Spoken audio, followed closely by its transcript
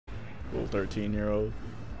Little 13-year-old.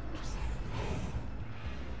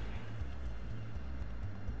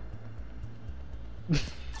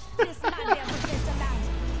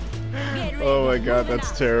 Oh my god,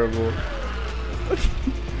 that's terrible.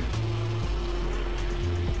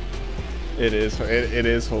 It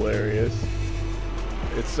is hilarious.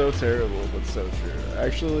 It's so terrible, but so true.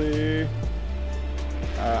 Actually,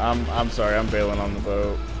 I'm sorry, I'm bailing on the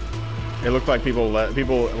boat. It looked like people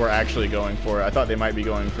were actually going for it. I thought they might be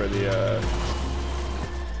going for the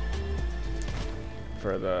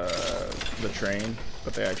train,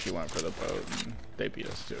 but they actually went for the boat and they beat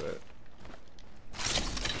us to it.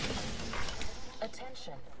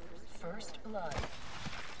 Attention, first blood.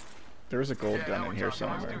 There was a gold gun in here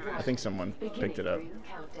somewhere. I think someone picked it up.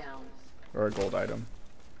 Or a gold item.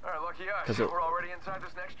 Alright, lucky us. We're already inside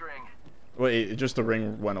this next ring. Wait, just the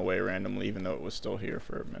ring went away randomly, even though it was still here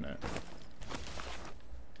for a minute.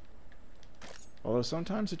 Although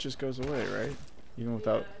sometimes it just goes away, right? Even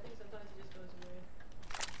without... Yeah, I think sometimes it just goes away.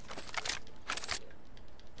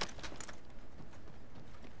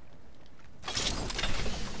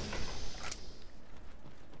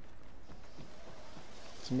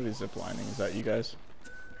 Somebody's ziplining. Is that you guys?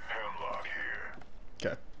 Hemlock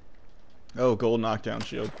here. Okay. Oh, gold knockdown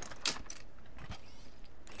shield.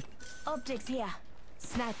 Optics here.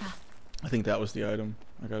 Sniper. I think that was the item.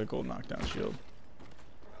 I got a gold knockdown shield.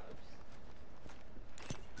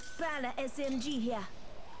 Prowler SMG here.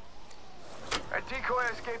 Alright, decoy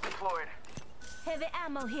escape deployed. Heavy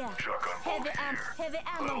ammo here. Shotgun Heavy bolt here. heavy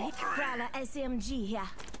ammo here. Prowler SMG here.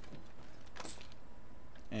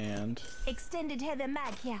 And Extended heavy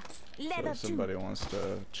mag here. Leather so somebody wants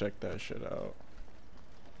to check that shit out.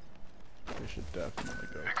 They should definitely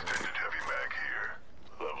go for it. Extended heavy mag here.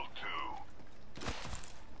 Level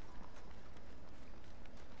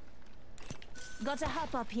 2. Got a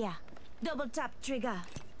hop up here. Double tap trigger.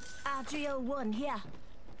 R301 here.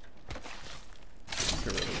 Get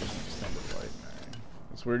rid of this extended light mag.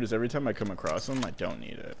 What's weird is every time I come across them, I don't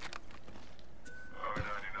need it.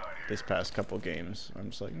 This past couple games,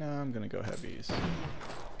 I'm just like, nah, I'm gonna go heavies.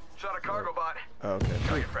 Shot a cargo bot. Oh, okay.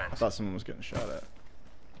 Tell your I friends. thought someone was getting shot at.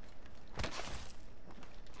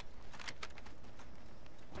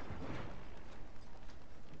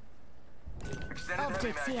 Extended heavy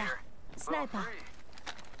Optics mag here. here. Sniper. Level 3.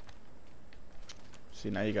 See,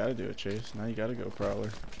 now you gotta do it, Chase. Now you gotta go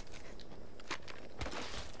Prowler.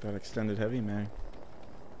 Got extended heavy mag.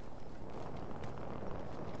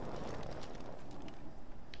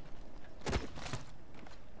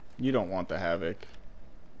 You don't want the Havoc.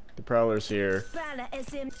 The Prowler's here. Prowler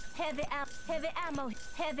SM. Heavy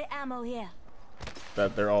ammo here.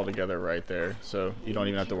 That they're all together right there, so you don't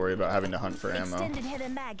even have to worry about having to hunt for ammo. Extended heavy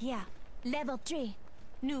mag here. Level 3.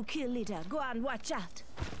 New kill leader. Go on, watch out.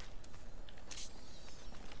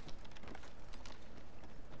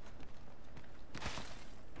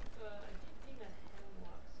 I think that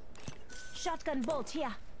hemlock. Shotgun bolt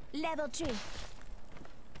here. Level 3.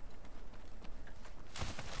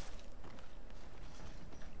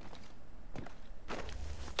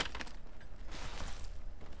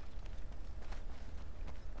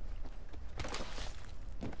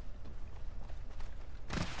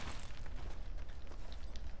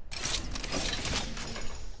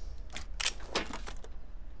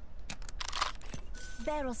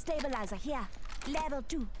 Barrel stabilizer here. Level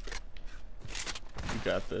 2. You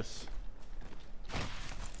got this.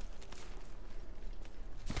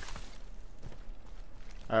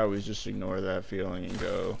 I always just ignore that feeling and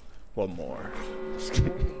go, one more.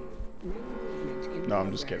 No,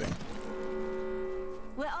 I'm just kidding.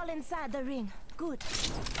 We're all inside the ring. Good.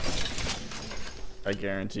 I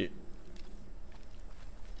guarantee.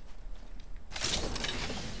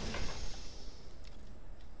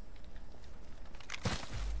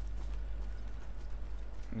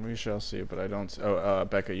 We shall see, but I don't. Oh,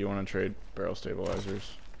 Becca, you want to trade barrel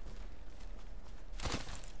stabilizers?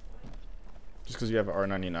 Just because you have an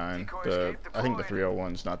R99, I think the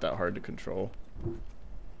 301's not that hard to control.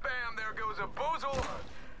 Bam, there goes a boozle.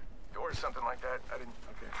 Or something like that. I didn't.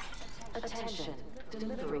 Okay. Attention,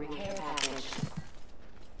 delivery care package.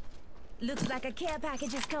 Looks like a care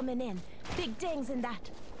package is coming in. Big things in that.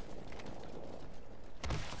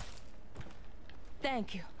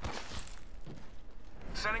 Thank you.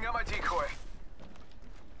 Sending out my decoy.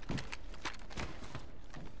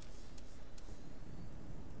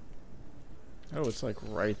 Oh, it's like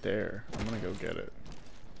right there. I'm gonna go get it.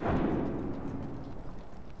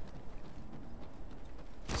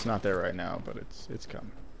 It's not there right now, but it's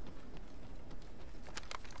coming.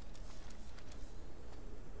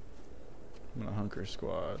 I'm gonna hunker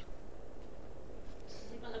squad. It's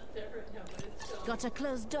not there right now, but it's still Got a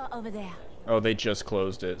closed door over there. Oh, they just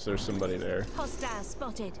closed it, so there's somebody there. Hostile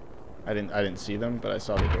spotted. I didn't see them, but I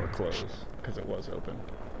saw the door close because it was open.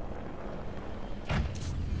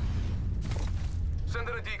 Send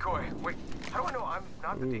in a decoy. Wait, how do I know I'm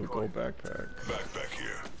not the Ooh, decoy? gold backpack. Backpack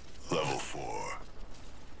here. Level 4.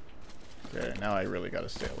 Okay, now I really gotta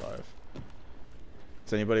stay alive.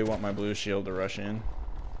 Does anybody want my blue shield to rush in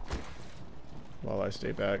while I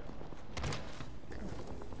stay back?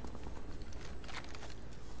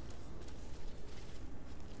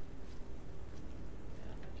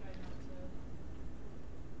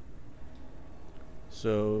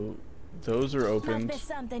 So those are Must opened. be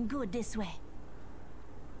something good this way.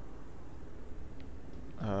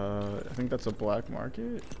 I think that's a black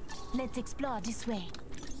market. Let's explore this way.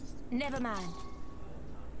 Never mind.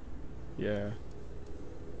 Yeah.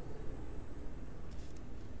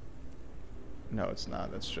 No, it's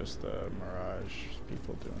not. That's just the Mirage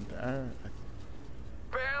people doing that.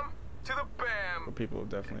 Bam to the bam. But people have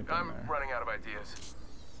definitely been I'm there. running out of ideas.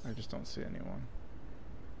 I just don't see anyone.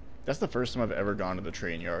 That's the first time I've ever gone to the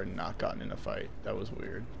train yard and not gotten in a fight. That was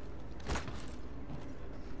weird.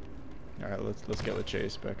 All right, let's get with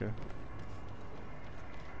Chase, Becca.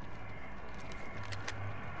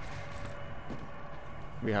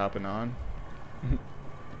 We hopping on,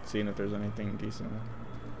 seeing if there's anything decent.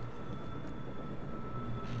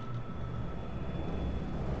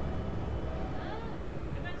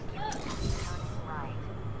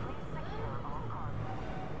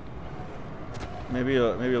 Maybe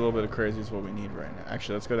a little bit of crazy is what we need right now.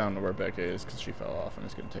 Actually, let's go down to where Becca is because she fell off, and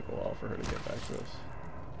it's gonna take a while for her to get back to us.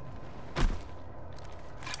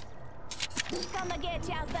 Come and get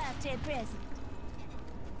your birthday present.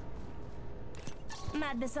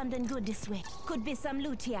 Might be something good this way. Could be some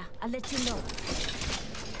loot here. I'll let you know.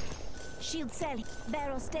 Shield cell.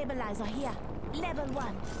 Barrel stabilizer here. Level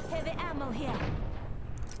 1. Heavy ammo here.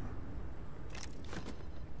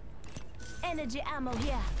 Energy ammo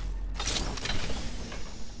here.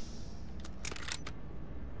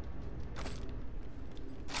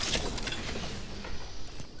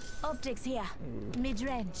 Optics here.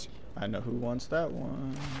 Mid-range. I know who wants that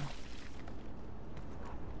one.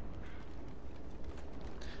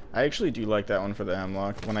 I actually do like that one for the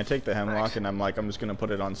Hemlock. When I take the Hemlock and I'm like, I'm just gonna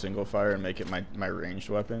put it on single fire and make it my ranged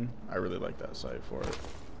weapon, I really like that sight for it.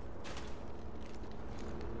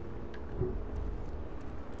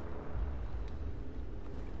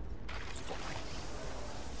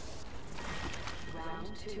 Round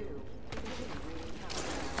 2.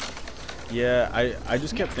 Yeah, I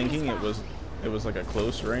just kept thinking it was like a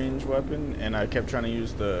close range weapon, and I kept trying to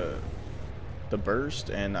use the burst,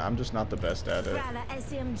 and I'm just not the best at it. Prowler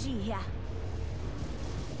SMG here.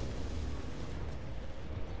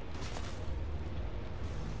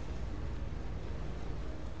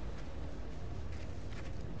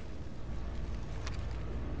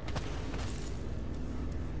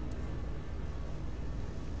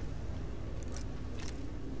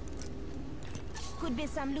 Could be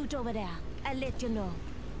some loot over there. I'll let you know.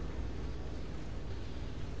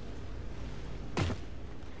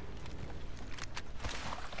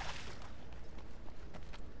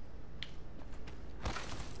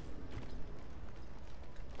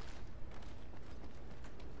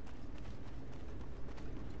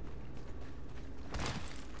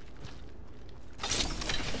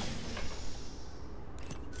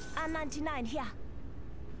 R99 here.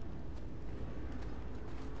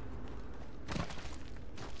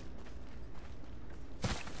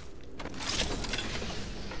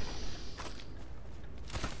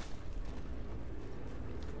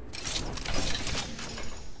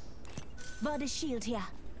 Body shield here.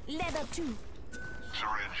 Leather 2.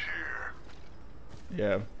 Syringe here.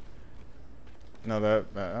 Yeah. No,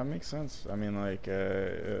 that makes sense. I mean, like,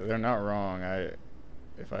 they're not wrong.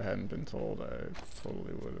 If I hadn't been told, I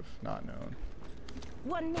totally would have not known.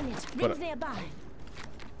 1 minute. But- Rings nearby.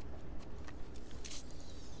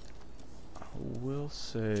 I will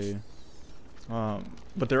say,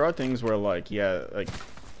 but there are things where, like, yeah, like,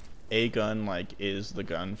 a gun, like, is the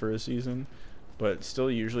gun for a season, but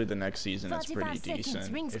still usually the next season is pretty 45 seconds,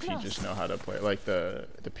 decent rings if you close. just know how to play. Like, the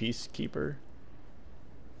Peacekeeper,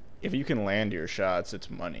 if you can land your shots,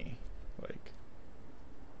 it's money. Like,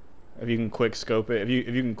 if you can quick scope it, if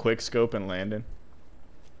you can quick scope and land it.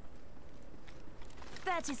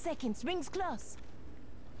 30 seconds. Rings close.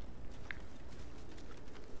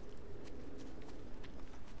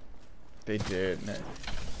 They did.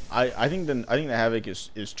 I think the Havoc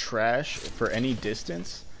is trash for any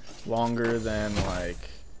distance longer than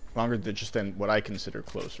just than what I consider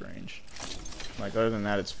close range. Like, other than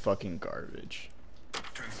that, it's fucking garbage.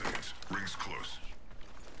 10 seconds. Rings close.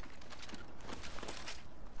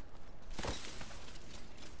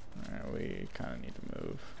 kind of need to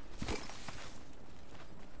move.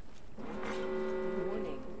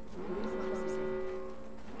 Warning. Rings closing.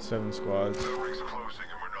 7 squads. The ring's closing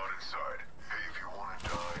and we're not inside. Hey, if you want to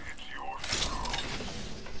die, it's your funeral.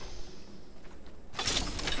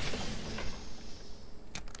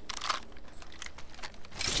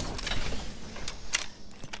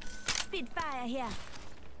 Spitfire here.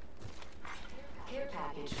 Care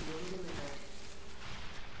package being delivered.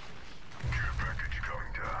 Care package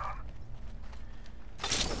coming down.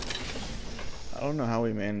 I don't know how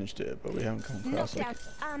we managed it, but we haven't come across Knocked like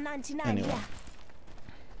out R99 anyone. here.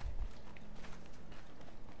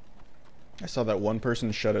 I saw that one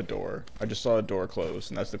person shut a door. I just saw a door close,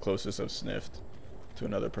 and that's the closest I've sniffed to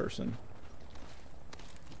another person.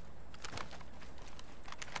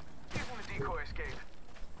 Here's when the decoy escape.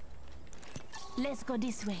 Let's go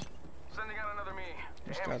this way. Sending out another me.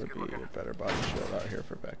 There's Damn, gotta he's be good looking. a better body shield out here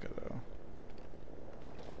for Becca, though.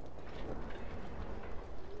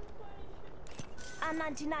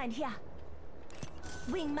 R99 here.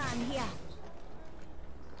 Wingman here.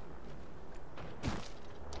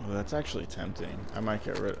 Oh, that's actually tempting. I might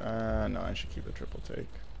get rid. No, I should keep a triple take.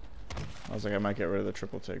 I was like, I might get rid of the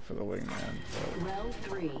triple take for the wingman, but Round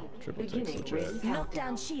 3. triple take's Beginning legit. ring Knockdown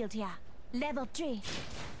countdown. shield here. Level 3.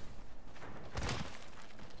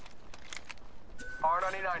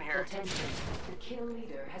 R99 here. Attention. The kill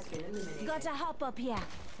leader has been eliminated. Got a hop up here.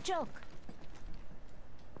 Choke.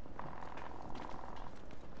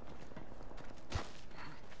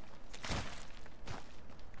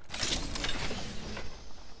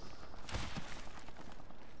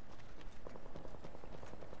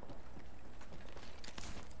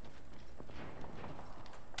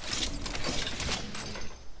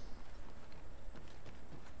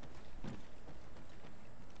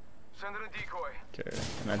 Sending a decoy. Okay,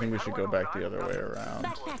 and I think we should go back the other way around.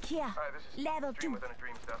 Backpack here. Alright, this is Level dream 2. within a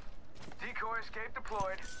dream stuff. Decoy escape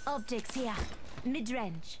deployed. Optics here.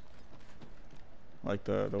 Mid-range. Like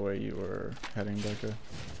the way you were heading, Becca.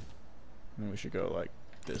 And we should go like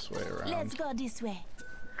this way Let's around. go this way.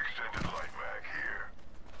 Extended light mag here.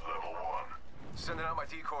 Level 1. Sending out my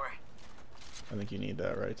decoy. I think you need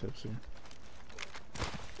that, right, Tipsy?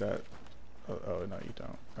 That. Oh no, you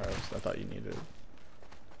don't. Alright, I thought you needed.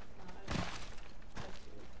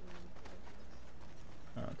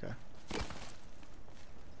 Oh, okay.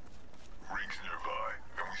 Ring's nearby,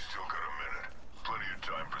 and we still got a minute. Plenty of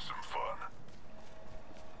time for some fun.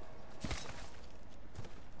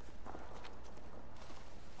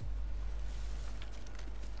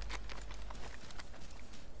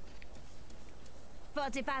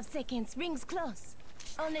 "45 seconds. Rings close.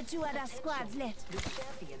 Only 2 other squads left. The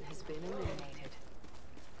champion has been eliminated.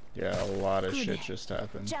 Yeah, a lot of Good. shit just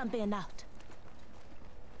happened. Jump in out.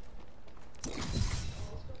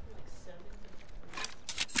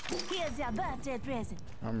 Here's your birthday present.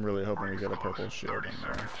 I'm really hoping we get a purple shield in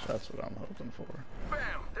there. That's what I'm hoping for. Bam!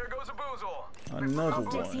 There goes a boozle. Another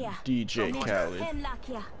Optics one. here. DJ Khaled. Hemlock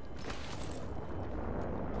here.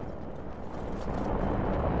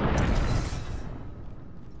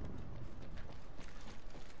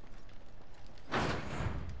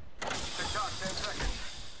 TikTok, 10 seconds.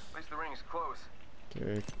 At least the ring's close.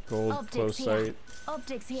 Okay, gold Optics close here. sight,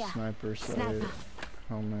 Optics here. sniper sight, Sniper.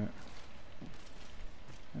 helmet.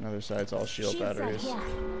 Another side's all shield Shields are batteries. here.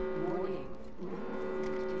 Warning.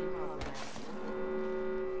 In progress.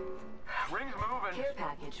 Ring's moving. Care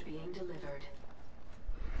package being delivered.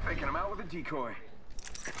 Faking him out with a decoy.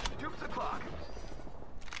 Dupes the clock.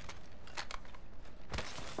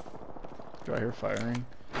 Do I hear firing?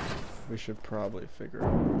 We should probably figure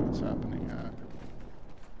out what's happening at.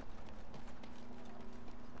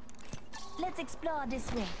 Let's explore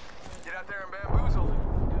this way. Get out there and bamboozle.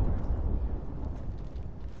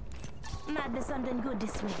 Might be something good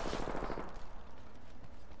this way.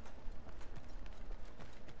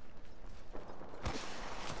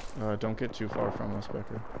 Don't get too far from us,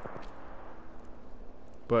 Becca.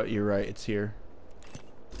 But you're right, it's here.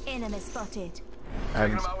 Enemy spotted. I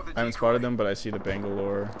haven't spotted them, but I see the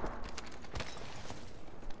Bangalore.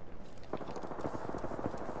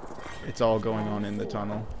 It's all going on in the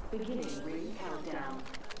tunnel. Beginning ring countdown.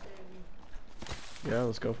 Yeah,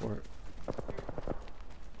 let's go for it.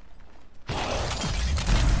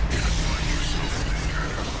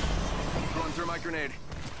 Throwing through my grenade.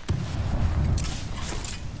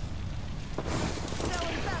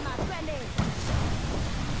 Throwing thermite grenade.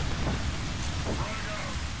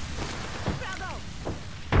 Bravo.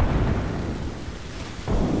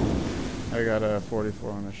 I got a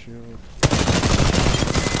 44 on the shield.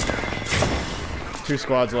 2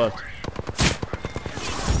 squads left.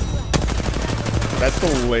 That's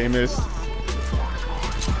the lamest.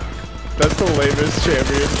 That's the lamest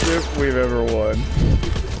championship we've ever won.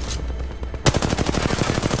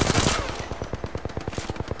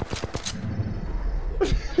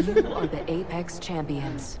 You are the Apex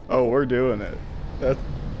champions. Oh, we're doing it. That's...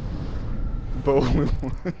 But we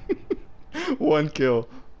won. 1 kill.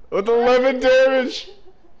 With 11 damage!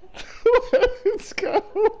 Let's go!